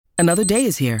Another day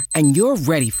is here, and you're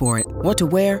ready for it. What to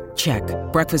wear? Check.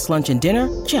 Breakfast, lunch, and dinner?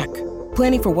 Check.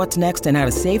 Planning for what's next and how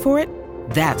to save for it?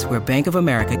 That's where Bank of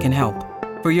America can help.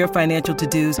 For your financial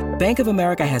to-dos, Bank of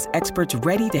America has experts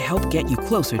ready to help get you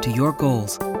closer to your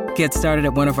goals. Get started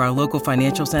at one of our local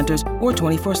financial centers or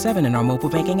 24/7 in our mobile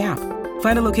banking app.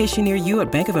 Find a location near you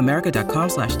at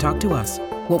bankofamerica.com/talktous.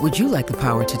 What would you like the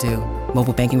power to do?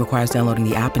 Mobile banking requires downloading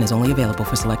the app and is only available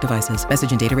for select devices.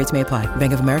 Message and data rates may apply.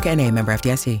 Bank of America N.A., member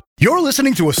FDIC. You're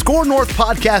listening to a Score North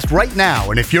podcast right now,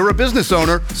 and if you're a business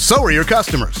owner, so are your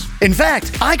customers. In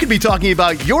fact, I could be talking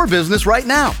about your business right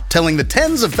now, telling the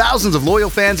tens of thousands of loyal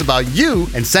fans about you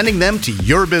and sending them to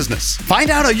your business. Find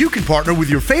out how you can partner with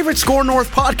your favorite Score North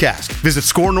podcast. Visit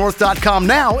scorenorth.com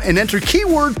now and enter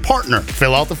keyword partner.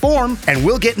 Fill out the form, and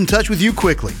we'll get in touch with you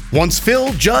quickly. Once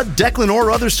Phil, Judd, Declan, or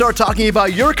others start talking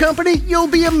about your company, you'll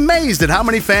be amazed at how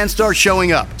many fans start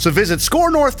showing up. So visit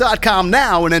scorenorth.com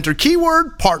now and enter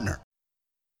keyword partner.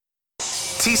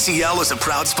 TCL is a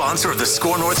proud sponsor of the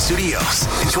Score North Studios.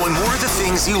 Enjoy more of the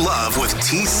things you love with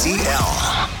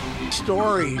TCL.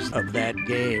 Stories of that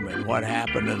game and what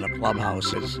happened in the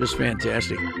clubhouse is just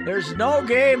fantastic. There's no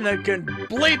game that can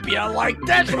bleep you like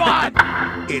this one.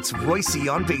 It's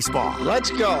Reusse on Baseball. Let's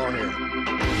go here.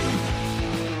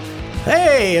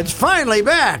 Hey, it's finally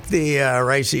back, the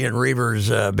Reusse and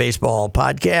Reavers baseball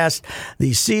podcast.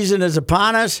 The season is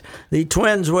upon us. The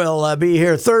Twins will be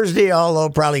here Thursday, although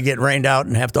probably get rained out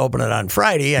and have to open it on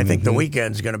Friday. I think the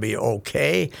weekend's going to be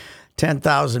okay.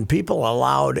 10,000 people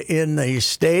allowed in the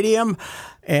stadium.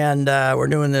 And we're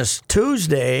doing this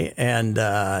Tuesday, and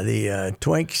the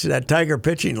Twinks, that Tiger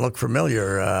pitching looked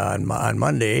familiar on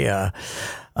Monday.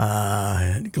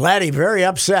 Gladdy very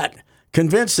upset.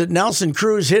 Convinced that Nelson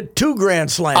Cruz hit 2 grand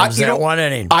slams that one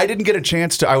inning. I didn't get a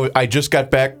chance to. I just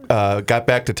got back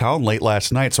to town late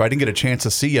last night, so I didn't get a chance to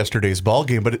see yesterday's ball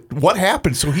game. But what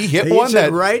happened? So he hit one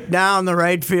that right down the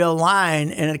right field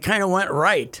line, and it kind of went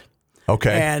right.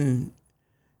 Okay, and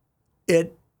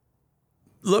it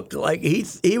looked like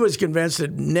he was convinced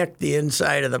it nicked the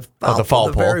inside of the foul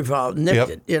pole. Very foul,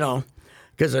 nicked it,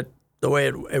 because of the way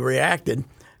it reacted.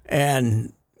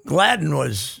 And Gladden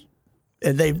was.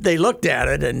 And they looked at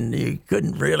it, and you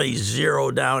couldn't really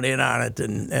zero down in on it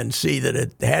and see that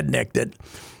it had nicked it.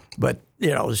 But,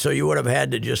 so you would have had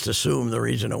to just assume the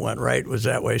reason it went right was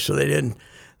that way. So they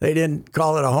didn't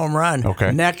call it a home run.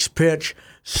 Okay. Next pitch,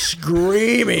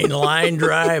 screaming line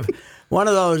drive. One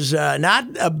of those, not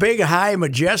a big, high,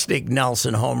 majestic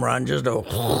Nelson home run, just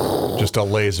a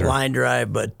laser line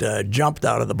drive, but jumped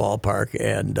out of the ballpark.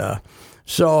 And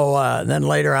so then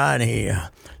later on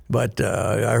But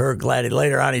I heard Gladdy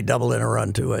later on he doubled in a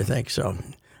run too, I think. So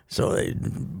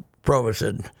Provo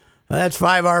said, that's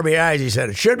 5 RBIs. He said,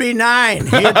 it should be 9.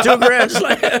 He had 2 grand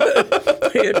slams.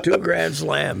 He had 2 grand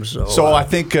slams. So I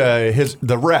think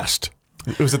the rest.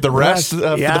 Was it the rest for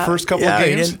the first couple of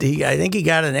games? I think he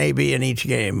got an AB in each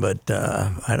game, but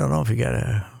I don't know if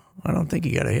I don't think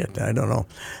he got a hit. I don't know.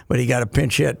 But he got a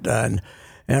pinch hit. And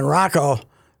Rocco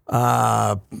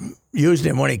used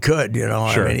him when he could, Sure.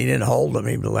 I mean, he didn't hold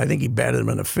him. I think he batted him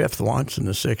in the 5th once and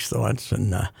the 6th once,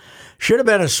 and should have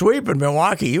been a sweep in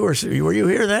Milwaukee. Were you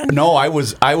here then? No, I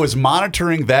was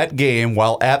monitoring that game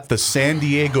while at the San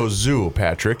Diego Zoo,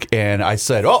 Patrick, and I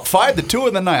said, 5-2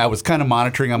 in the ninth. I was kind of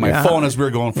monitoring on my phone as we were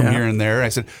going from here and there. I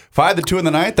said 5-2 in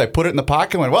the ninth. I put it in the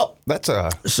pocket and went, that's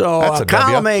a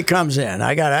column A comes in.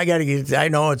 I got to get. I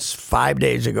know it's 6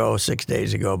 days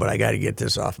ago, but I got to get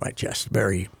this off my chest.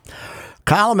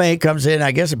 Column A comes in.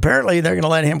 I guess apparently they're going to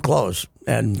let him close.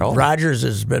 And Rogers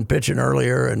has been pitching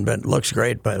earlier and looks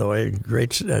great, by the way.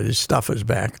 Great, his stuff is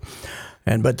back.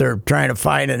 But they're trying to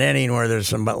find an inning where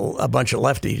there's a bunch of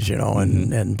lefties,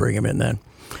 and bring him in then.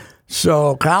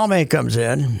 So column A comes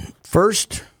in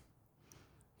first.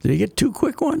 Did he get 2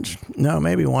 quick ones? No,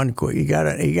 maybe 1 quick. He got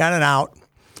an out,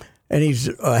 and he's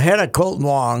ahead of Colton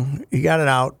Wong. He got it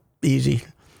out easy.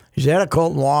 He's ahead of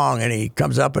Colton Wong, and he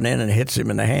comes up and in and hits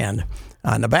him in the hand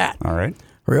on the bat. All right.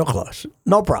 Real close.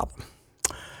 No problem.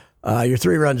 You're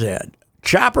 3 runs ahead.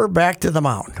 Chopper back to the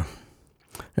mound.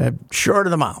 Short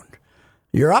of the mound.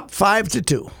 You're up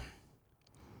 5-2.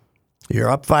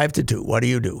 What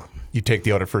do? You take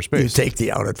the out at first base. You take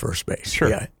the out at first base. Sure.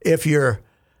 Yeah. If you're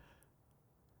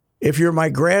my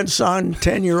grandson,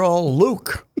 10-year-old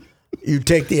Luke, you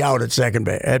take the out at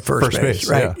first base.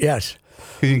 Right. Yeah. Yes.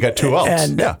 He got 2 outs.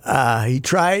 And he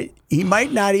tried. He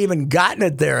might not even gotten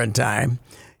it there in time.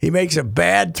 He makes a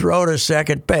bad throw to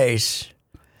second base,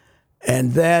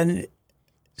 and then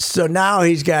so now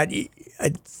he's got.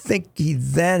 I think he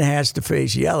then has to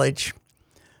face Yelich,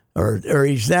 or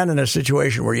he's then in a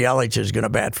situation where Yelich is going to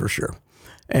bat for sure,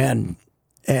 and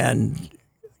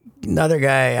another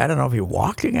guy, I don't know if he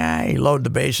walked a guy, he loaded the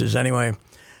bases anyway.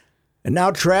 And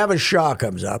now Travis Shaw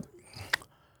comes up.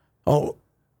 Oh,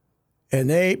 and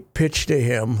they pitch to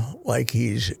him like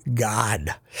he's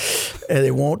God. And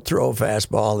they won't throw a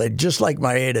fastball. They just like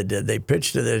Maeda did. They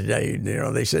pitched to this guy,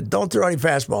 they said, don't throw any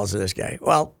fastballs to this guy.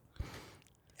 Well,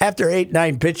 after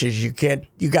 8-9 pitches, you got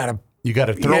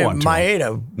to throw one to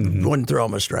Maeda him. Wouldn't throw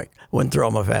him a strike, wouldn't throw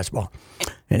him a fastball.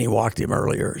 And he walked him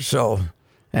earlier. So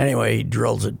anyway, he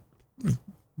drills it,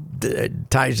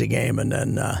 ties the game, and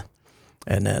then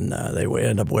they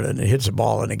end up winning. It hits the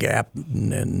ball in the gap,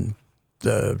 and then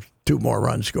the 2 more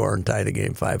runs score and tie the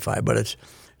game 5-5. But it's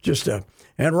just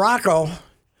and Rocco,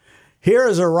 here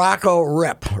is a Rocco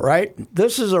rip, right?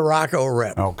 This is a Rocco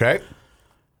rip. Okay.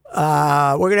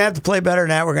 We're going to have to play better than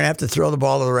that. We're going to have to throw the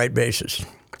ball to the right bases.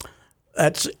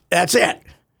 That's it.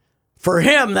 For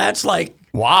him, that's like,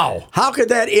 wow. How could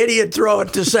that idiot throw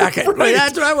it to second? Right.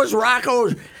 That was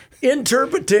Rocco's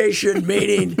interpretation,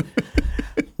 meaning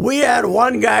we had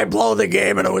one guy blow the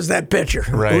game, and it was that pitcher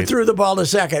who threw the ball to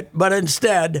second. But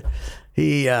instead,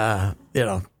 he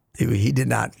did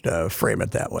not frame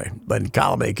it that way. But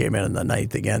Colomé came in the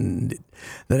 9th again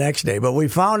the next day. But we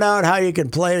found out how you can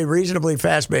play reasonably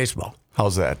fast baseball.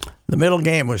 How's that? The middle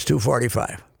game was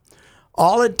 245.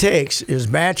 All it takes is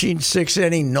matching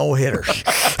 6-inning no-hitters.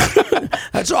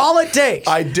 That's all it takes.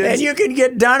 And you can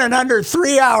get done in under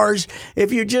 3 hours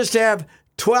if you just have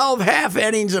 12 half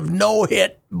innings of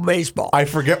no-hit baseball. I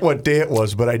forget what day it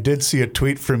was, but I did see a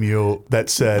tweet from you that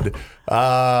said,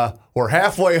 we're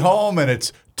halfway home and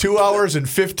it's 2 hours and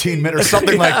 15 minutes or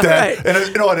something like that.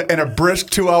 Right. And a brisk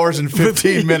 2 hours and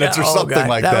 15 minutes or something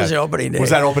like that. That was the opening day. Was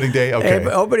that opening day? Okay.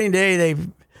 Opening day,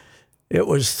 it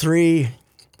was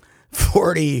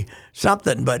 3:40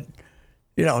 something, but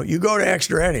you go to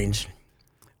extra innings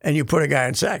and you put a guy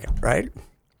in second, right?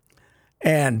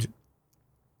 And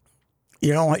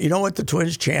you know what the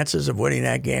Twins' chances of winning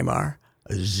that game are?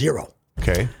 0.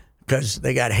 Okay. Because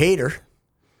they got Hader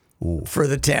for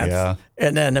the 10th. Yeah.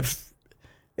 And then if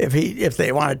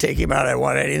they want to take him out at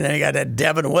 1 inning, then they got that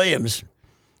Devin Williams,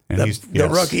 the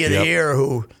rookie of the year,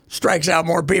 who strikes out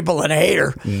more people than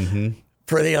Hader.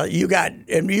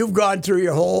 Mm-hmm. You've gone through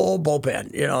your whole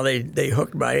bullpen. They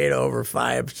hooked Maeda over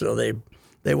 5, so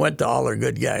they went to all their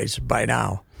good guys by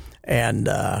now. And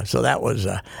so that was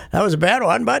a bad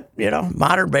one, but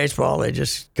modern baseball, they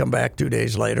just come back 2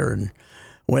 days later and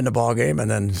win the ball game,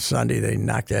 and then Sunday they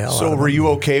knock the hell out of them. So were you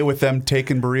okay with them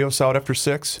taking Barrios out after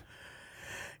 6?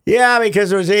 Yeah,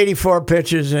 because it was 84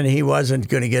 pitches and he wasn't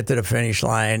going to get to the finish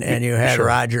line, and you had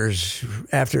Rogers,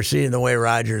 after seeing the way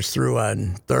Rogers threw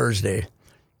on Thursday,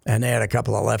 and they had a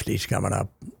couple of lefties coming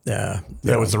up.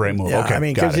 That was the right move. Yeah, okay,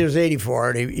 because he was 84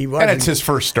 and he wasn't. And it's his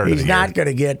first start. He's not going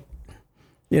to get.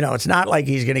 It's not like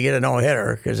he's going to get a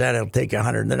no-hitter, because that'll take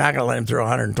 100. They're not going to let him throw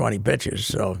 120 pitches.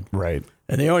 So right.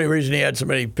 And the only reason he had so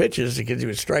many pitches is because he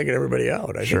was striking everybody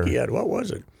out. I think he had, what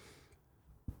was it?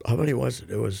 How many was it?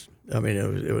 It was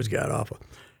god awful.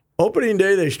 Opening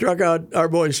day, our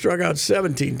boys struck out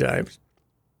 17 times.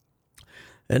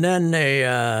 And then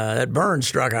that Burns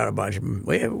struck out a bunch.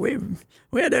 We had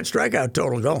that strikeout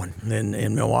total going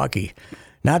in Milwaukee.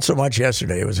 Not so much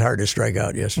yesterday. It was hard to strike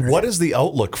out yesterday. What is the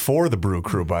outlook for the Brew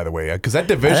Crew, by the way? Because that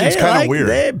division is kind of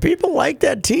weird. People like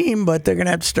that team, but they're going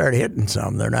to have to start hitting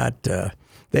some. They're not.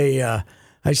 I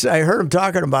heard them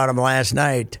talking about them last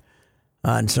night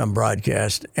on some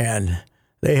broadcast, and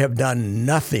they have done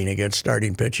nothing against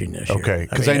starting pitching this year. Okay,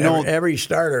 because I know every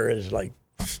starter is like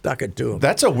stuck it to them.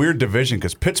 That's a weird division,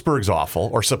 because Pittsburgh's awful,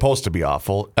 or supposed to be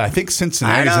awful. I think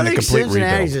Cincinnati's in a complete rebuild.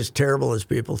 Cincinnati's as terrible as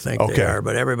people think they are,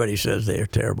 but everybody says they are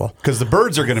terrible. Because the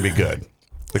Birds are going to be good.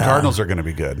 The Cardinals are going to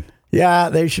be good. Yeah,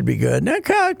 they should be good.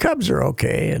 The Cubs are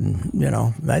okay, and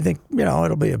I think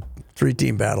it'll be a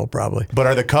 3-team battle probably. But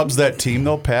are the Cubs that team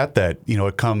though, Pat? That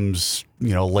it comes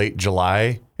late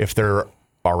July, if they're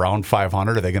around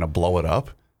 500, are they going to blow it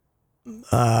up?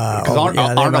 Because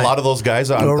aren't a lot of those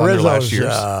guys on their last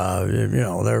years?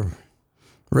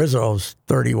 Rizzo's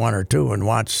 31 or 2 and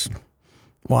wants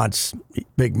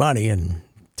big money, and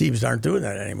teams aren't doing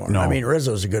that anymore. No. I mean,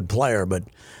 Rizzo's a good player, but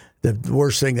the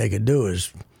worst thing they could do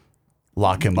is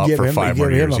lock him up for 5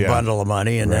 more years. Give him a bundle of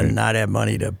money and then not have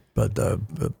money to put the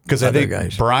because I think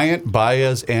guys. Bryant,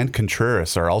 Baez, and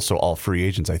Contreras are also all free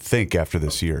agents, I think, after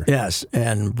this year. Yes,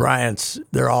 and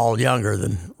they're all younger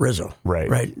than Rizzo.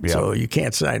 Right. Yep. So you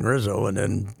can't sign Rizzo and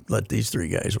then let these 3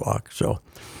 guys walk. So,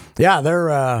 yeah,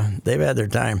 they've had their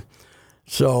time.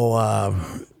 So I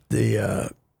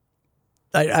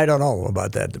don't know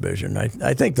about that division.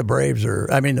 I think the Brewers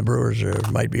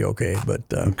might be okay, but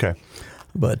okay.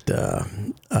 But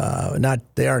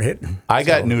they aren't hitting. I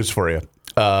got news for you.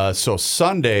 So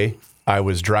Sunday, I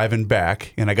was driving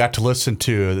back, and I got to listen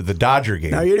to the Dodger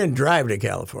game. Now, you didn't drive to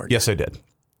California. Yes, I did.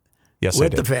 Yes,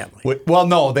 With I did. the family. Well,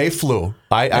 no, they flew.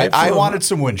 I flew. wanted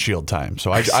some windshield time,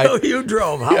 so So you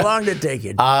drove. How long did it take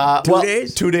you? 2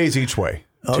 days? 2 days each way.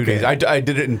 Okay. 2 days. I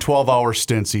did it in 12-hour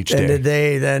stints each day. And did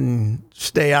they then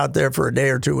stay out there for a day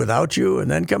or two without you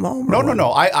and then come home? No.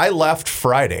 I left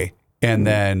Friday, and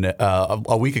then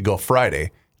a week ago Friday,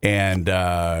 and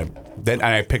then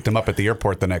I picked them up at the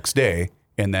airport the next day,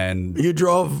 and then You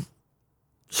drove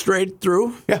straight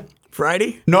through? yeah.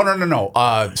 Friday? No.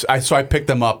 So I picked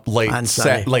them up late On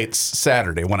Sunday. late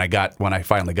Saturday when I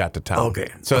finally got to town. Okay.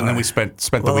 So and then we spent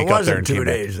the week up there and it wasn't 2 came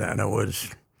back. days then. It was,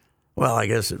 well, I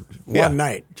guess one Yeah.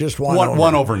 night. Just one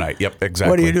One overnight. Yep,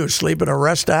 exactly. What do you do? Sleep in a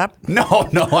rest stop? No,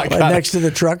 I got Next to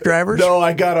the truck drivers? No,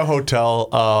 I got a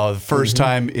hotel first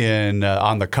time in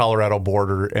on the Colorado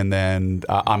border, and then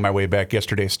on my way back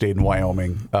yesterday, stayed in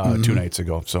Wyoming 2 nights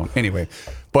ago. So anyway,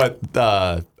 but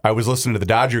I was listening to the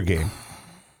Dodger game.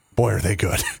 Boy, are they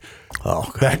good!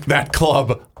 Oh, God. that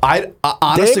club. I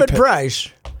honestly, David Price,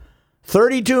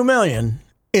 $32 million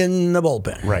in the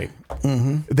bullpen. right?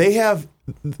 They have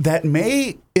that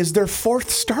May is their fourth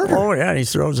starter. Oh, yeah, and he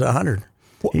throws 100.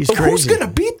 He's Who's crazy. going to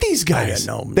beat these guys?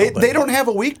 I got no- they nobody. don't have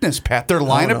a weakness, Pat. Their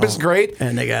lineup is great.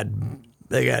 And they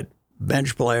got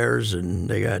bench players and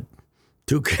they got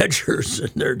 2 catchers,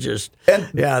 and they're just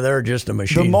they're just a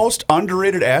machine. The most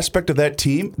underrated aspect of that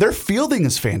team, their fielding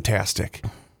is fantastic.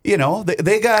 You know,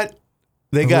 they got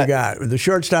the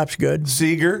shortstop's good.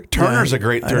 Seager. Turner's a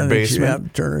great I third don't think baseman.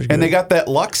 Turner's good. And they got that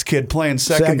Lux kid playing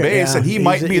second base, yeah. and he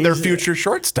might be their He's- future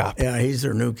shortstop. Yeah, he's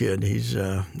their new kid. He's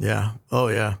yeah. Oh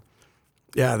yeah.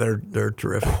 Yeah, they're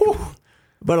terrific.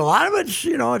 But a lot of it's,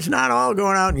 it's not all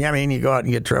going out. I mean, you go out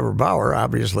and get Trevor Bauer,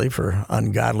 obviously, for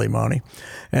ungodly money,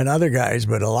 and other guys.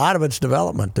 But a lot of it's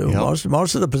development too. Yep.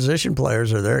 Most of the position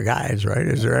players are their guys, right?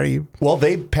 Is there any Well,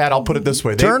 Pat, I'll put it this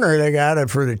way. Turner? They got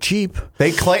it for the cheap. I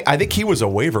think he was a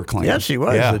waiver claim. Yes, he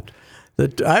was. Yeah.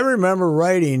 I remember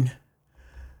writing.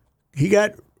 He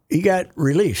got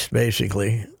released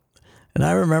basically, and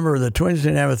I remember the Twins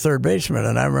didn't have a third baseman,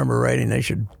 and I remember writing they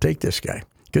should take this guy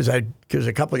because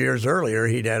a couple of years earlier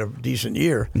he'd had a decent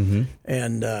year,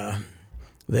 and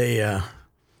they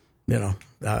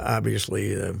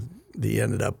obviously he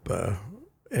ended up.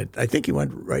 I think he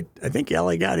went right. I think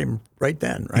LA got him right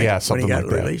then, right? Yeah, something when he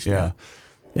got like released. that. Yeah.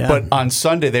 Yeah. But on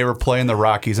Sunday they were playing the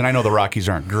Rockies, and I know the Rockies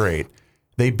aren't great.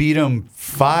 They beat them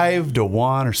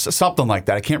 5-1 or something like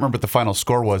that. I can't remember what the final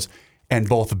score was. And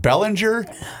both Bellinger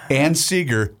and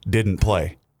Seager didn't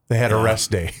play. They had a rest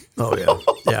day. Oh yeah,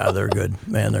 yeah, they're good,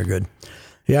 man. They're good.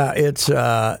 Yeah, it's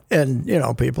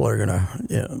and people are gonna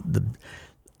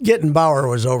getting Bauer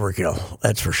was overkill.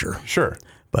 That's for sure. Sure.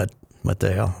 But what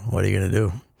the hell? What are you gonna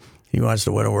do? He wants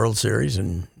to win a World Series,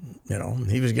 and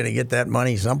he was gonna get that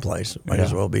money someplace. Might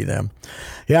as well be them.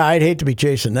 Yeah, I'd hate to be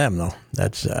chasing them though.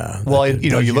 That's Well, that you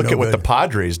does look no at what the good.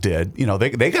 Padres did.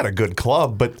 They got a good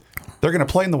club, but they're going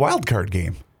to play in the wild card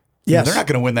game. Yes. They're not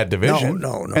going to win that division.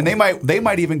 No. And they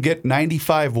might even get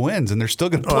 95 wins, and they're still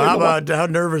going to play. How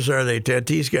nervous are they?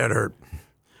 Tatis got hurt.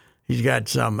 He's got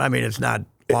some. I mean, it's not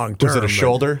long term. Was it a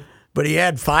shoulder? But he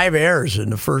had 5 errors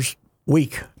in the first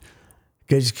week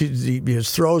because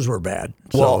his throws were bad.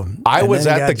 Well, So, I and was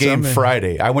then he at the got game some-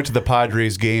 Friday. I went to the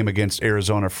Padres game against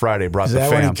Arizona Friday. Brought Is the that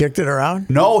fam. when he kicked it around?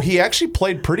 No, he actually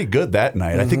played pretty good that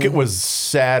night. I think it was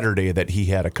Saturday that he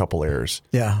had a couple errors.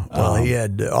 Yeah. Well, he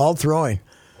had all throwing.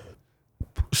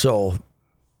 So,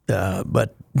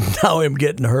 but now him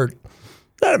getting hurt,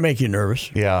 that'll make you nervous.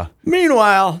 Yeah.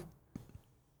 Meanwhile,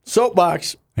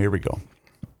 soapbox, Here we go.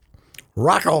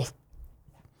 Rocco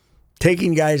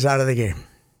taking guys out of the game.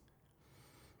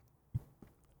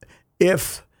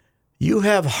 If you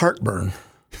have heartburn,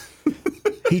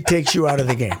 he takes you out of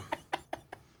the game.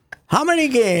 How many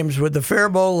games would the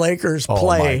Faribault Lakers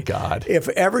play my God. if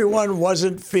everyone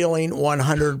wasn't feeling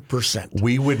 100%?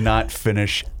 We would not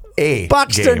finish a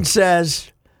Buxton game.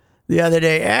 says the other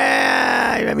day,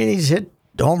 I mean, he's hit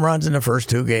home runs in the first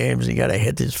 2 games. He got a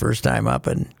hit his first time up,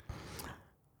 and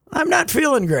I'm not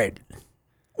feeling great.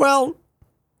 Well,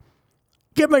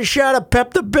 give him a shot of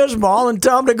Pepto-Bismol and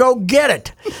tell him to go get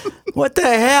it. What the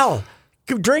hell?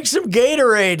 Drink some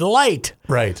Gatorade light.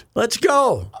 Right. Let's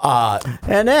go.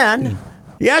 And then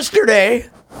yesterday,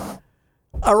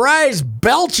 Arise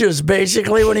belches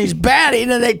basically when he's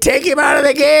batting, and they take him out of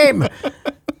the game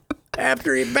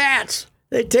after he bats.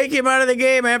 They take him out of the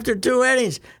game after 2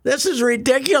 innings. This is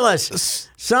ridiculous.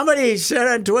 Somebody said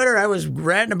on Twitter, I was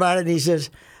ranting about it, and he says,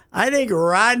 I think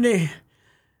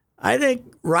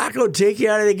Rocco take you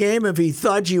out of the game if he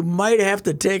thought you might have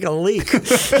to take a leak.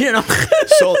 You know.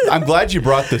 So I'm glad you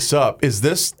brought this up.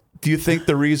 Do you think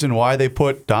the reason why they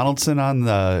put Donaldson on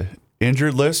the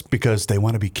injured list because they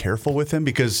want to be careful with him?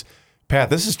 Because Pat,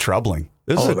 this is troubling.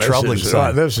 This is a troubling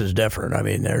sign. This is different. I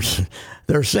mean,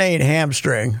 they're saying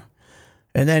hamstring,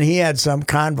 and then he had some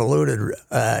convoluted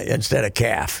instead of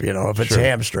calf. You know, if it's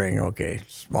hamstring, okay,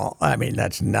 small. I mean,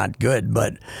 that's not good.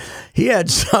 But he had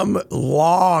some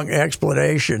long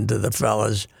explanation to the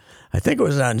fellas. I think it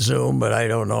was on Zoom, but I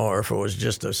don't know, or if it was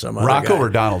just some other Rocco guy. or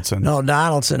Donaldson? No,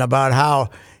 Donaldson, about how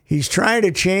he's trying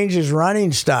to change his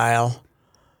running style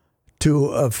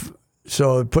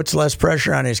so it puts less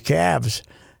pressure on his calves,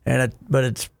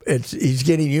 but he's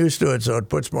getting used to it, so it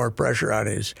puts more pressure on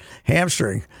his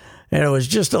hamstring, and it was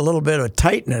just a little bit of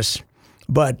tightness,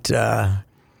 but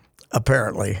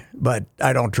apparently, but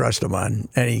I don't trust him on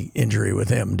any injury with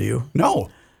him. Do you? No.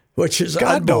 Which is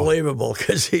unbelievable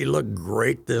because he looked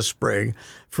great this spring.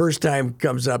 First time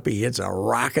comes up, he hits a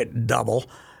rocket double,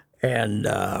 and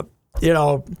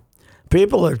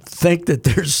people think that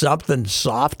there's something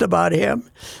soft about him.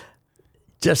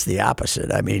 Just the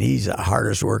opposite. I mean, he's the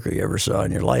hardest worker you ever saw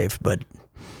in your life, but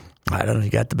I don't know. He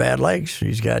got the bad legs.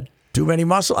 He's got too many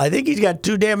muscles. I think he's got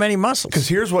too damn many muscles. Because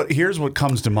here's what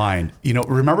comes to mind.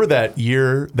 Remember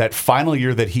that final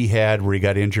year that he had where he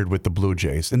got injured with the Blue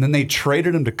Jays, and then they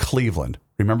traded him to Cleveland.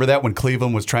 Remember that when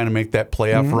Cleveland was trying to make that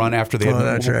playoff run after they had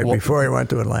that's right. Before he went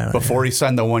to Atlanta. Before he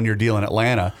signed the 1-year deal in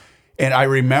Atlanta. And I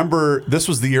remember this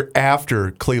was the year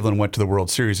after Cleveland went to the World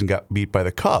Series and got beat by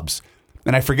the Cubs.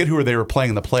 And I forget who they were playing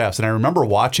in the playoffs. And I remember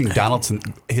watching Donaldson,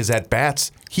 his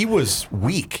at-bats, he was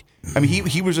weak. I mean,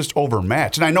 he was just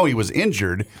overmatched. And I know he was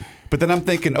injured, but then I'm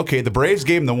thinking, okay, the Braves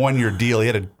gave him the 1-year deal. He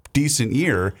had a decent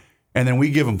year, and then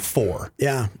we give him 4.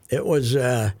 Yeah, it was.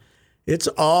 It's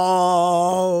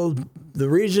all the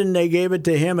reason they gave it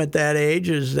to him at that age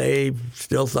is they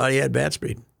still thought he had bat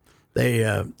speed.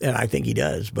 And I think he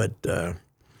does, but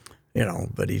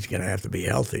but he's going to have to be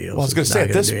healthy. Well, I was going to say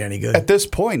at this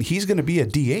point, he's going to be a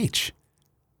DH,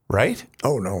 right?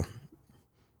 Oh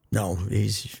no,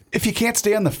 he's if he can't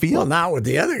stay on the field. Well, not with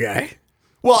the other guy.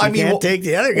 Well, I mean, can't take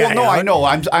the other guy. Well, no, out. I know.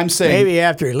 I'm saying maybe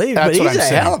after he leaves, but he's a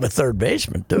hell of a third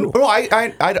baseman too. Well,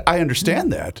 I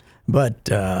understand that,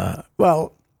 but I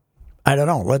don't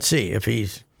know. Let's see if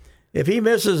he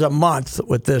misses a month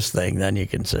with this thing, then you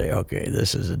can say, okay,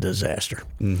 this is a disaster.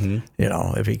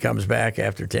 Mm-hmm. If he comes back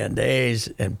after 10 days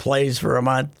and plays for a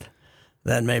month,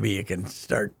 then maybe you can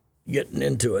start getting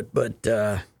into it. But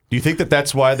do you think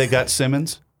that's why they got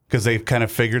Simmons? Because they kind of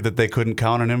figured that they couldn't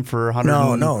count on him for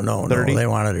 130? No. They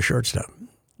wanted a shortstop.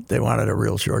 They wanted a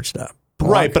real shortstop.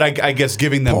 Right, but I guess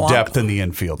giving them depth in the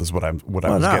infield is what I was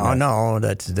getting at. No,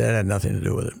 that had nothing to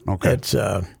do with it. Okay. It's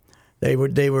they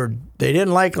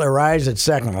didn't like Rise at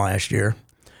second last year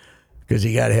because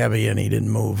he got heavy and he didn't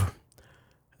move.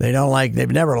 They've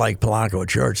never liked Polanco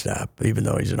at shortstop, even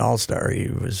though he's an all-star. He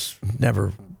was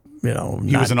never, he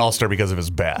was an all-star because of his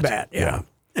bat. Yeah.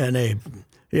 And they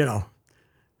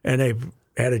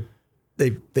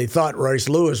thought Royce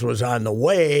Lewis was on the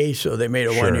way, so they made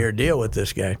a 1-year deal with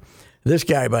this guy. This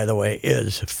guy, by the way,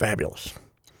 is fabulous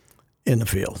in the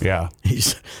field. Yeah. He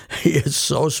is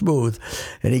so smooth,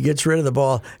 and he gets rid of the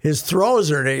ball. His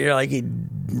throws are like he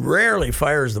rarely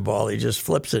fires the ball. He just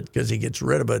flips it because he gets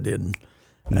rid of it in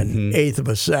an eighth of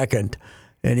a second,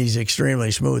 and he's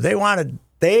extremely smooth. They wanted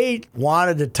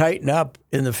to tighten up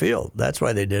in the field. That's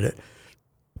why they did it.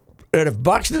 And if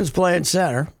Buxton's playing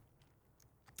center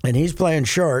and he's playing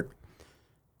short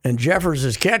and Jeffers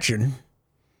is catching,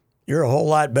 you're a whole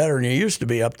lot better than you used to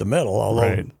be up the middle,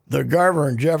 although the Garver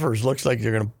and Jeffers looks like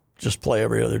they're going to just play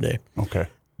every other day. Okay.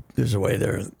 This is the way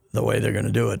they're going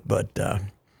to do it. But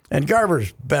and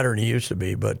Garver's better than he used to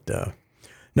be, but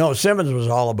no, Simmons was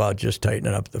all about just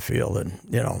tightening up the field. And,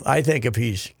 I think if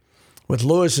he's with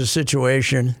Lewis's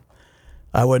situation,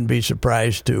 I wouldn't be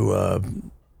surprised to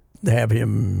have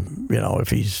him, if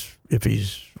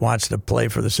he's wants to play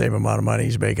for the same amount of money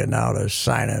he's making now to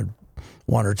sign a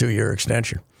 1 or 2 year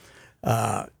extension.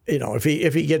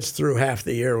 If he gets through half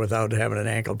the year without having an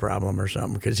ankle problem or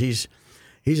something, because he's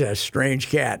a strange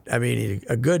cat. I mean,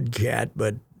 a good cat,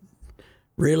 but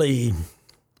really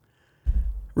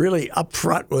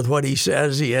upfront with what he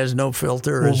says. He has no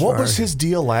filter. Well, what was his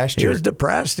deal last year? He was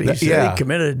depressed. He said he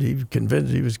committed. He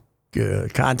convinced he was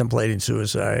contemplating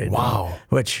suicide. Wow.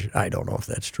 Which I don't know if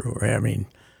that's true. I mean,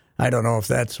 I don't know if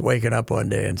that's waking up one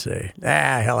day and say,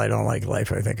 hell, I don't like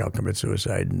life. I think I'll commit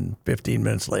suicide. And 15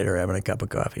 minutes later, having a cup of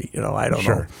coffee. I don't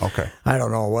know. Okay. I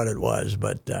don't know what it was,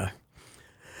 but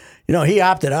he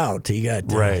opted out. He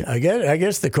got right. I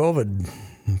guess the COVID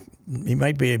he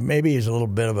might be. Maybe he's a little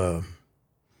bit of a,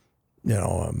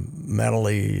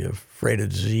 mentally afraid of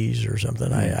disease or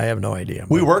something. I have no idea.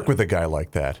 We work with a guy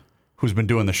like that who's been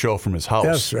doing the show from his house.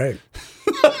 That's right.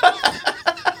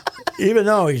 Even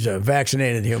though he's a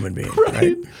vaccinated human being,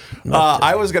 right?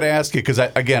 I was going to ask you because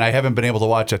I haven't been able to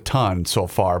watch a ton so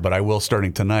far, but I will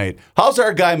starting tonight. How's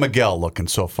our guy Miguel looking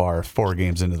so far? 4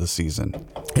 games into the season.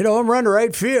 I'm running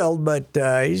right field, but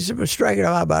he's striking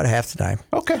out about half the time.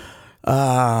 Okay.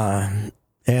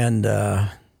 And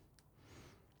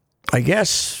I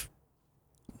guess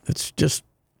it's just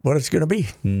what it's going to be.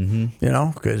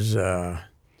 Mm-hmm. Because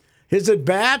his at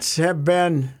bats have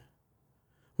been,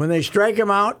 when they strike him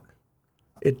out,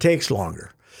 it takes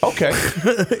longer. Okay.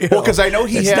 Well, because I know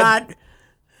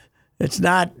it's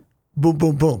not boom,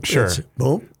 boom, boom. Sure. It's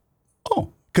boom.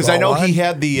 Oh, because I know he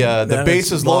had the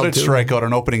bases loaded two. strikeout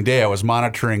on opening day. I was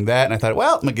monitoring that, and I thought,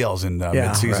 well, Miguel's in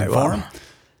midseason form.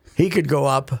 He could go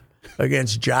up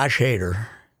against Josh Hader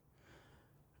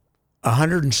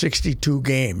 162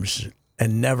 games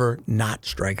and never not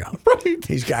strike out. Right.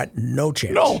 He's got no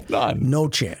chance. No, none. No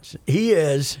chance. He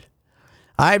is,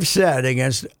 I've said,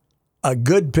 against a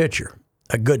good pitcher,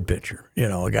 a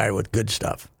guy with good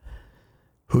stuff,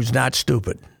 who's not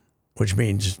stupid, which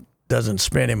means doesn't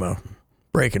spin him a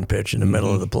breaking pitch in the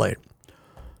middle of the plate.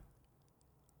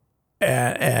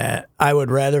 And I would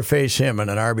rather face him in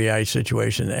an RBI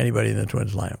situation than anybody in the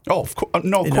Twins lineup. Oh, of course,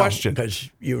 no question. Because,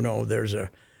 there's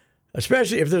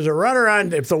especially if there's a runner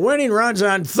on, if the winning run's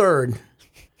on third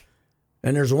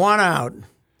and there's one out,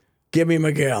 give me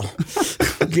Miguel.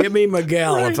 Give me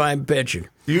Miguel if I'm pitching.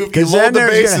 You load the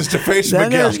bases to face Miguel.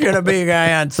 Then there's going to be a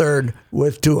guy on third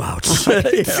with 2 outs.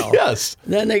 Yes.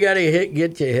 Then they got to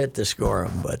get you hit to score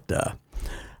him. But,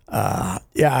 I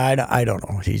don't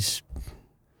know. He's,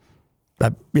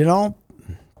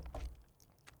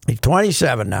 he's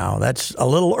 27 now. That's a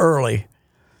little early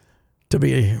to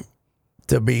be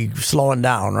slowing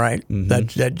down, right?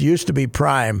 Mm-hmm. That used to be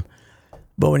prime.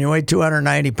 But when you weigh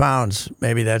 290 pounds,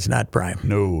 maybe that's not prime.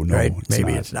 No, right?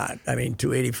 Maybe it's not. I mean,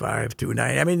 285,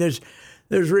 290. I mean,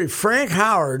 there's Frank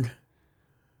Howard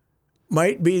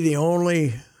might be the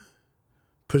only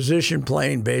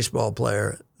position-playing baseball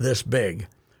player this big,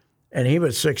 and he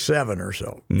was 6'7" or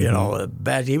so.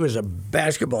 Mm-hmm. He was a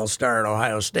basketball star at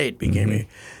Ohio State.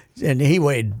 And he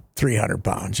weighed 300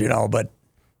 pounds. But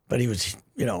he was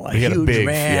a huge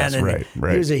man. Yes, right.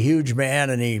 He was a huge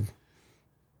man, and he.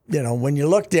 When you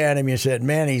looked at him, you said,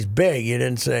 man, he's big. You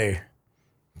didn't say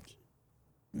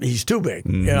he's too big,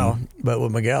 But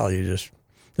with Miguel, there's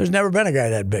never been a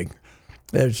guy that big.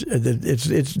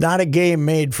 It's not a game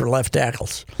made for left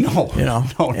tackles. No,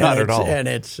 not at all. And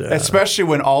it's especially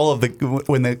when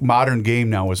when the modern game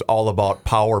now is all about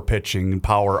power pitching and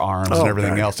power arms and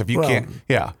everything else. If you can't,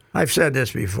 I've said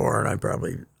this before, and I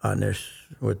probably on this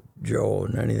with Joe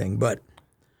and anything. But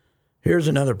here's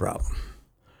another problem.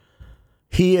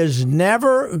 He is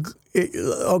never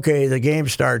the game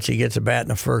starts. He gets a bat in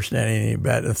the first inning, he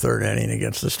bat in the third inning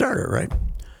against the starter, right?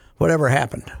 Whatever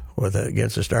happened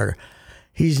against the starter.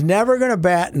 He's never going to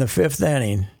bat in the 5th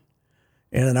inning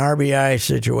in an RBI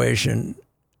situation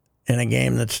in a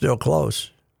game that's still close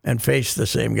and face the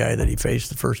same guy that he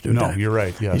faced the first 2 times. No, you're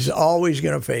right, yes. He's always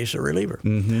going to face a reliever.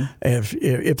 Mm-hmm.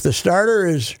 If the starter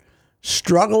is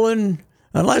struggling,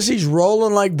 unless he's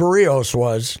rolling like Barrios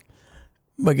was,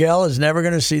 Miguel is never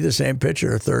going to see the same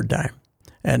pitcher a third time.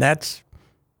 And that's,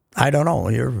 I don't know,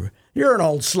 you're an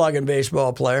old slugging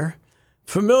baseball player.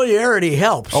 Familiarity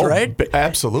helps, right?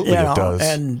 Absolutely, it does.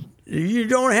 And you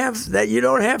don't have that. You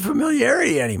don't have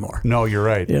familiarity anymore. No, you're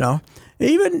right.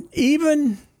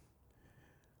 Even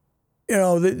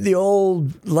the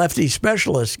old lefty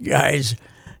specialist guys,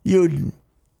 you'd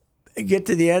get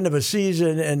to the end of a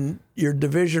season and your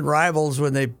division rivals,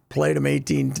 when they played them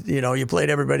 18, you played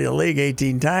everybody in the league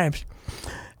 18 times,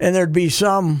 and there'd be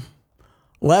some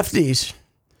lefties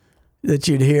that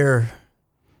you'd hear.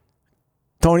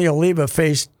 Tony Oliva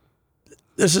faced.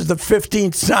 This is the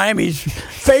 15th time he's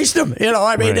faced him.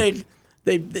 Right.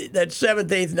 They that 7th,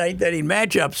 8th, 9th inning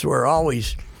matchups were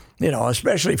always,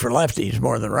 especially for lefties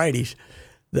more than righties.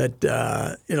 That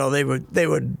they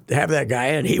would have that guy,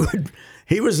 and he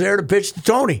was there to pitch to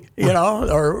Tony,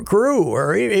 or Carew,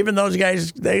 or even those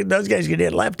guys. Those guys could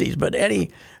hit lefties, but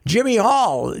Jimmy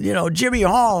Hall, Jimmy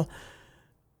Hall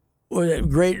was a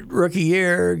great rookie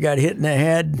year. Got hit in the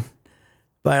head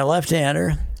by a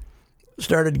left-hander,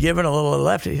 started giving a little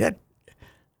lefty. That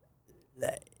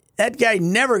guy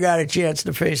never got a chance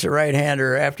to face a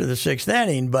right-hander after the 6th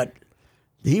inning, but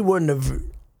he wouldn't have,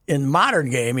 in modern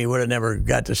game, he would have never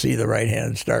got to see the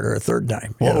right-handed starter a third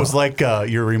time. Well, it was like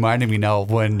you're reminding me now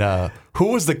when who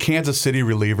was the Kansas City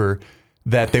reliever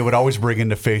that they would always bring in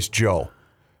to face Joe?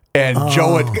 And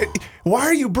Joe would, why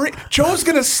are you Joe's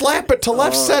going to slap it to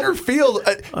left center field.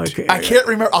 Okay. I can't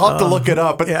remember. I'll have to look it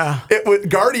up. But yeah.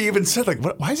 Gardy even said, like,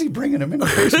 why is he bringing him in to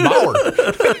face Bauer?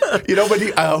 But who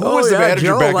was the manager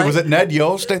Joe back then? Was it Ned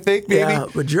Yost, I think, maybe? Yeah,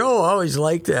 but Joe always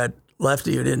liked that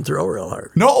lefty who didn't throw real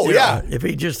hard. No, You yeah. know, if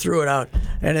he just threw it out.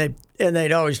 And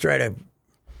they'd always try to,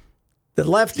 the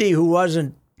lefty who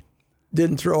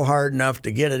didn't throw hard enough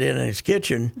to get it in his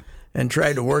kitchen and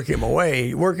tried to work him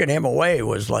away. Working him away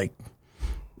was like,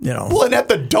 Well, and at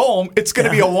the Dome, it's going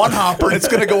to be a one-hopper, and it's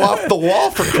going to go off the wall,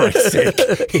 for Christ's sake.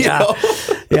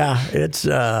 Yeah, it's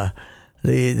I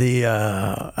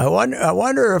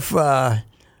wonder if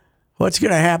what's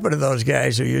going to happen to those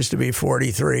guys who used to be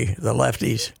 43, the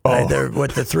lefties. They're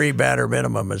with the 3-batter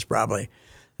minimum is probably.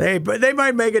 They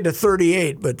might make it to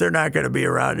 38, but they're not going to be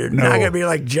around. They're not going to be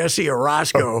like Jesse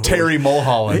Orozco. Terry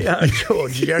Mulholland. Yeah,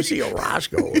 Jesse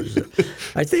Orozco.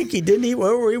 I think he didn't.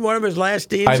 Were we one of his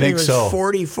last teams? I think he was so.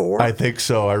 44. I think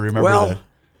so. I remember that.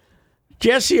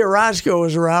 Jesse Orozco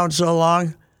was around so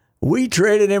long, we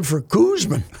traded him for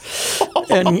Koosman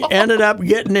and ended up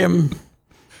getting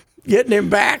him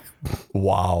back.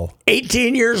 Wow.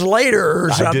 18 years later or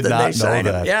something. I did not they signed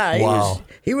know that. Him. Yeah, wow.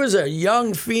 He was a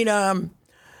young phenom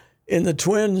in the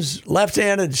Twins,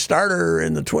 left-handed starter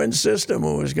in the Twins system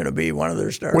who was going to be one of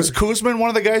their starters. Was Koosman one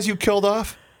of the guys you killed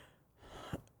off?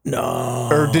 No.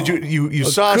 Or did you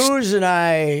saw... Kuz and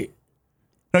I...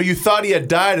 No, you thought he had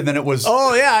died, and then it was...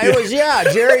 Oh, yeah, it was,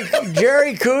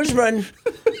 Jerry Koosman,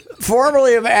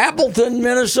 formerly of Appleton,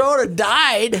 Minnesota,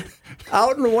 died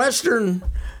out in western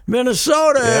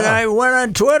Minnesota, and I went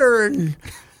on Twitter and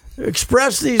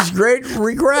expressed these great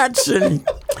regrets, and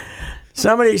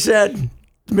somebody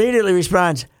immediately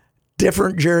responds,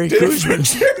 different Jerry Koosman.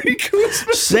 Jerry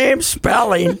Koosman. Same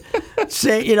spelling.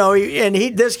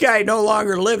 This guy no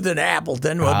longer lived in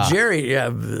Appleton. Well, Jerry,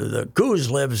 the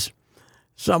Coos lives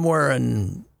somewhere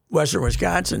in western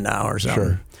Wisconsin now or something.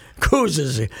 Sure. Coos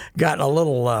has gotten a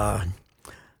little,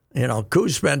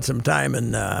 Coos spent some time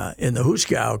in the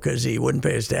Huskow because he wouldn't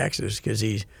pay his taxes because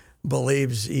he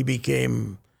believes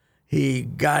he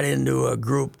got into a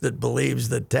group that believes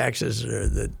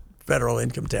that federal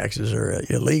income taxes are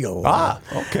illegal.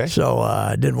 Okay. So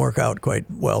it didn't work out quite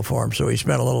well for him, so he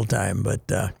spent a little time. But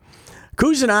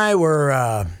Coos and I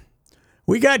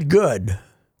we got good.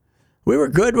 We were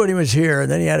good when he was here,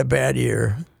 and then he had a bad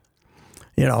year.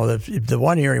 The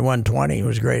one year he won 20. It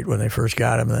was great when they first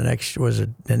got him. And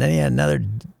then he had another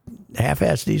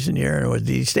half-ass decent year, and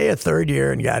he stayed a third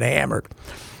year and got hammered.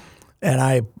 And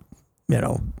I,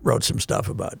 wrote some stuff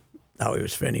about how he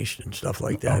was finished and stuff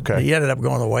like that. Okay. He ended up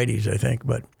going to Whitey's, I think,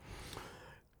 but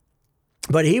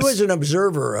he was an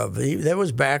observer that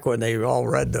was back when they all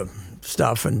read the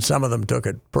stuff, and some of them took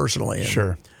it personally.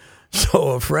 Sure. So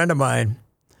a friend of mine,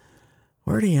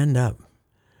 where'd he end up?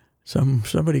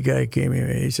 Somebody guy came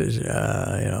in, he says,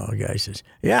 a guy says,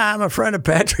 yeah, I'm a friend of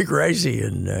Patrick Reusse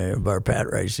and Pat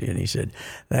Reusse, and he said,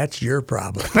 that's your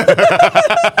problem.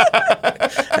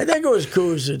 I think it was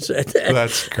Coos that said that.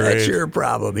 That's great. That's your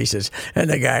problem. He says, and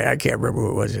the guy, I can't remember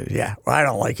who it was. Yeah, well, I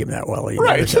don't like him that well either.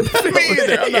 Right. Me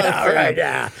either. I'm not a fan. Right.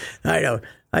 Yeah, I know.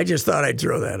 I just thought I'd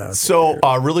throw that out. So,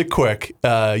 really quick,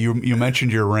 you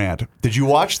mentioned your rant. Did you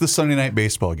watch the Sunday night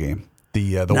baseball game?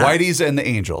 The Whiteys and the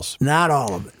Angels? Not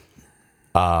all of it.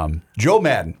 Joe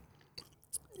Madden.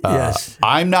 Yes.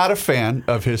 I'm not a fan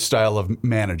of his style of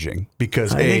managing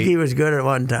because I think he was good at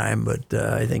one time, but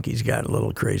I think he's got a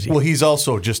little crazy. Well, he's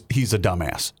also he's a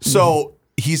dumbass. So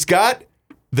he's got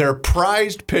their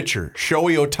prized pitcher,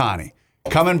 Shohei Ohtani,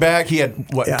 coming back. He had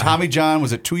Tommy John,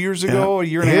 was it 2 years ago, a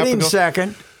year and a half ago? Hitting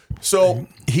second. So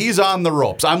he's on the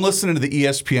ropes. I'm listening to the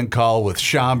ESPN call with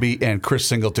Shambi and Chris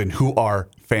Singleton, who are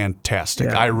fantastic.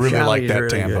 Yeah, I really like that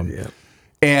really tandem. good, yeah.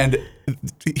 And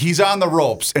he's on the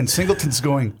ropes, and Singleton's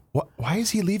going, why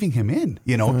is he leaving him in?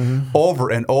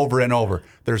 Over and over and over.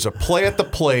 There's a play at the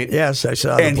plate. Yes, I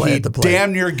saw the play at the plate. And he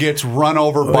damn near gets run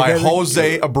over by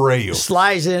Jose Abreu.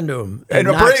 Slides into him. And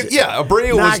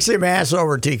Abreu knocks him ass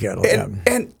over tea kettle.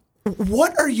 And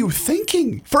what are you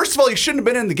thinking? First of all, he shouldn't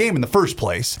have been in the game in the first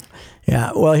place.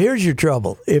 Yeah, well, here's your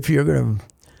trouble. If you're going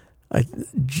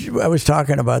to... I was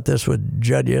talking about this with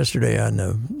Judd yesterday on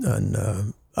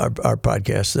our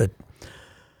podcast, that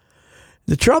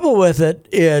the trouble with it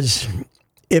is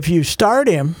if you start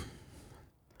him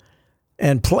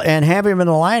and have him in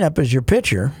the lineup as your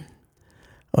pitcher,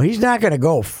 well, he's not going to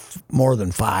go more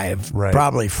than 5, right.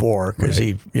 Probably 4, because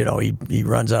right. he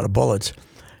runs out of bullets.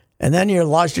 and then you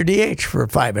lost your DH for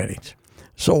 5 innings.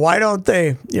 So why don't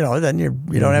they? Then you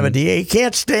don't have a DH. You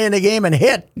can't stay in the game and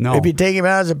hit if you take him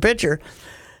out as a pitcher.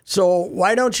 So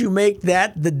why don't you make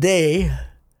that the day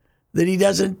that he's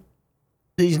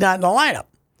not in the lineup?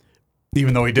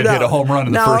 Even though he did hit a home run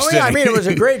in the first inning. I mean, it was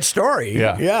a great story.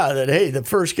 Yeah, that the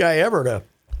first guy ever to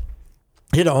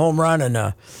hit a home run hit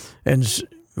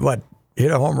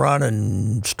a home run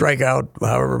and strike out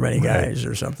however many guys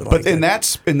or something like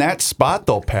that. But in that spot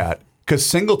though, Pat, because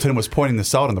Singleton was pointing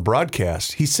this out on the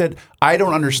broadcast, he said, "I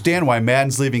don't understand why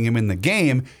Madden's leaving him in the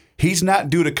game. He's not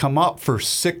due to come up for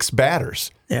 6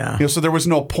 batters." Yeah. So there was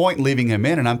no point leaving him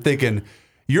in, and I'm thinking,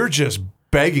 you're just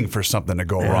begging for something to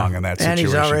go wrong in that situation. And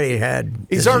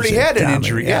he's already had an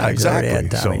injury. Yeah, exactly. He's already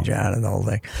had Tommy John and the whole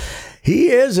thing. He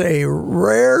is a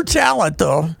rare talent,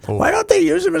 though. Oh. Why don't they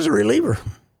use him as a reliever?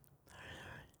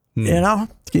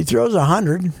 He throws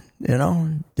 100.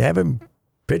 Have him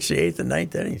pitch the 8th and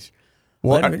 9th innings.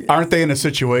 Well, aren't they in a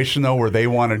situation though where they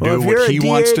want to do what he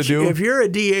wants to do? If you're a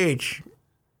DH,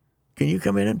 can you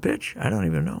come in and pitch? I don't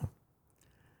even know.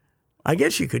 I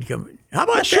guess you could come. How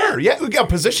about sure? that? Yeah, a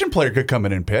position player could come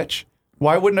in and pitch.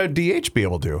 Why wouldn't a DH be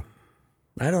able to?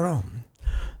 I don't know.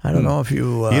 I don't know if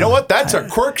you. You know what? That's a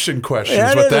Quirktion question.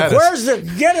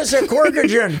 Get us a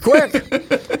Quirkogen, quick!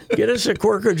 Get us a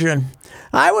Quirkogen.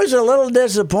 I was a little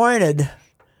disappointed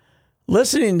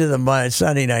listening to the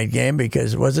Sunday night game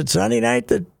because was it Sunday night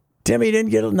that Timmy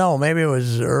didn't get? No, maybe it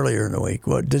was earlier in the week.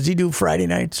 What does he do Friday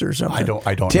nights or something?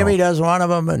 I don't. Timmy know. does one of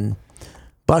them and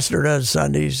Buster does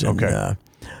Sundays. And, okay.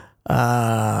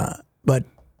 But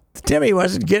Timmy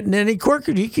wasn't getting any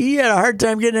Quirkogen. He had a hard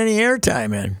time getting any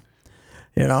airtime in.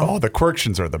 Oh, the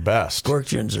Quirktions are the best.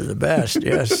 Quirktions are the best,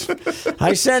 yes.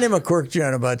 I sent him a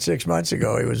Quirkgen about 6 months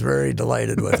ago. He was very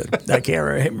delighted with it. I can't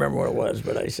remember what it was,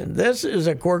 but I said, this is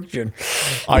a Quirkgen.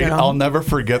 I'll never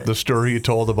forget the story you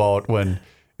told about when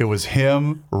it was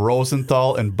him,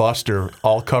 Rosenthal, and Buster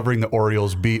all covering the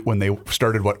Orioles beat when they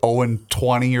started,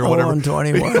 0-20 or whatever?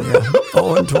 0-21, yeah.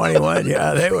 0-21,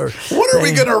 yeah. They were. What are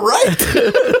we going to write?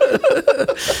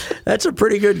 That's a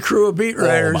pretty good crew of beat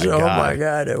writers. Oh, my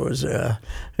God. It was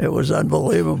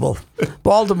unbelievable.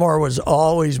 Baltimore was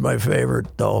always my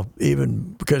favorite, though,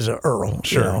 even because of Earl.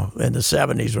 Sure. In the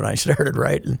 70s when I started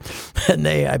writing. And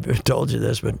I've told you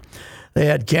this, but they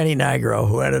had Kenny Nigro,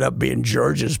 who ended up being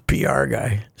George's PR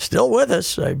guy. Still with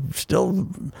us. He's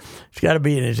got to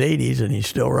be in his 80s, and he's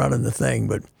still running the thing.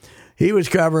 But he was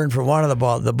covering for one of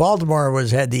the Baltimore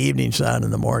had the Evening Sun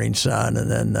and the Morning Sun, and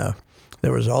then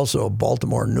there was also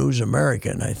Baltimore News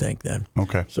American, I think, then.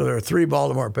 Okay. So there were 3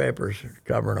 Baltimore papers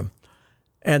covering them.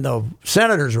 And the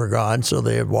Senators were gone, so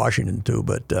they had Washington too.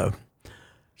 But so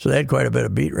they had quite a bit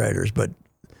of beat writers. But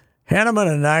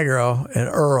Hanneman and Nigro and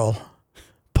Earl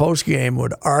post-game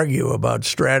would argue about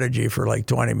strategy for like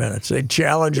 20 minutes. They'd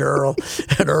challenge Earl,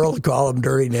 and Earl would call him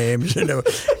dirty names. And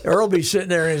Earl would be sitting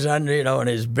there in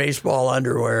his baseball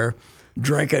underwear,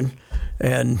 drinking,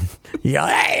 and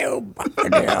hey,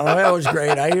 that was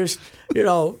great. I used,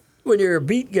 when you're a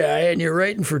beat guy and you're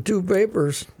writing for 2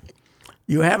 papers,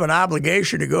 you have an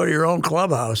obligation to go to your own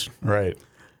clubhouse. Right.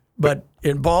 But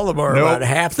in Baltimore, Nope. about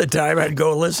half the time I'd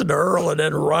go listen to Earl and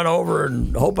then run over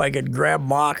and hope I could grab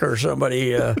Mock or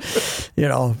somebody, or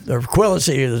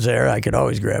Quillisi was there. I could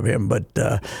always grab him, but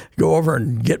go over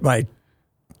and get my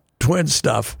twin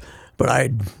stuff. But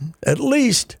I'd at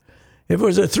least, if it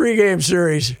was a 3-game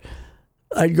series,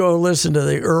 I'd go listen to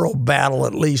the Earl battle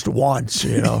at least once,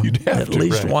 You'd have at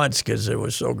least right. once because it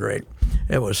was so great.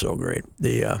 It was so great.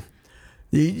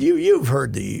 You've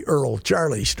heard the Earl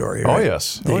Charlie story, right? Oh,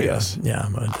 yes. Yeah,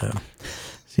 but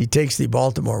he takes the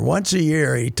Baltimore. Once a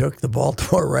year, he took the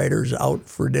Baltimore writers out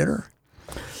for dinner.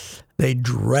 They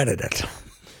dreaded it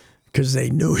because they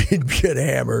knew he'd get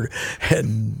hammered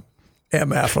and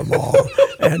MF them all.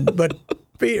 But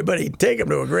he'd take them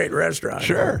to a great restaurant.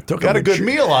 Sure. Got a good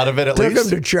meal out of it at least. Took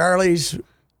them to Charlie's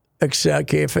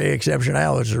Cafe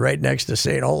Exceptional, which was right next to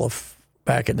St. Olaf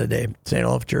back in the day, St.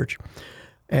 Olaf Church.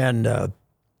 And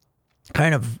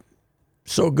kind of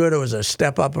so good it was a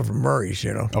step up of Murray's,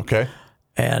 Okay.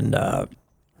 And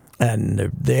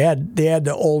they had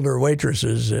the older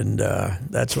waitresses, and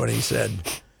that's when he said,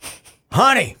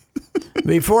 "Honey,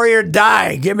 before you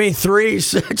die, give me 3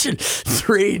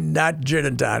 not gin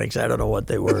and tonics. I don't know what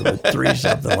they were, but 3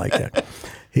 something like that."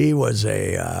 He was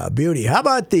a beauty. How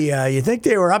about you think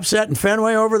they were upset in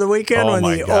Fenway over the weekend when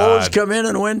the O's come in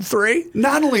and win 3?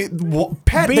 Not only,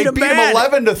 Pat, they beat them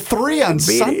 11-3 on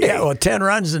Sunday. Yeah, 10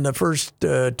 runs in the first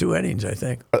 2 innings, I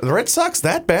think. Are the Red Sox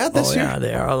that bad this year? Yeah,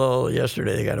 they are. Although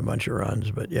yesterday they got a bunch of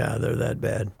runs, but yeah, they're that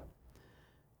bad.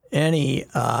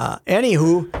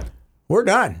 Anywho, we're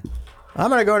done. I'm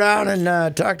going to go down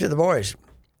and talk to the boys.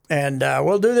 And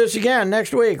we'll do this again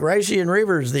next week. Reusse and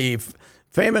Reavers, the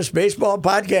famous baseball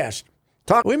podcast.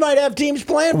 We might have teams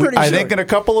playing pretty soon. I think in a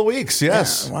couple of weeks,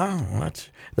 yes. Yeah, wow.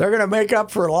 They're going to make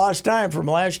up for lost time from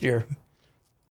last year.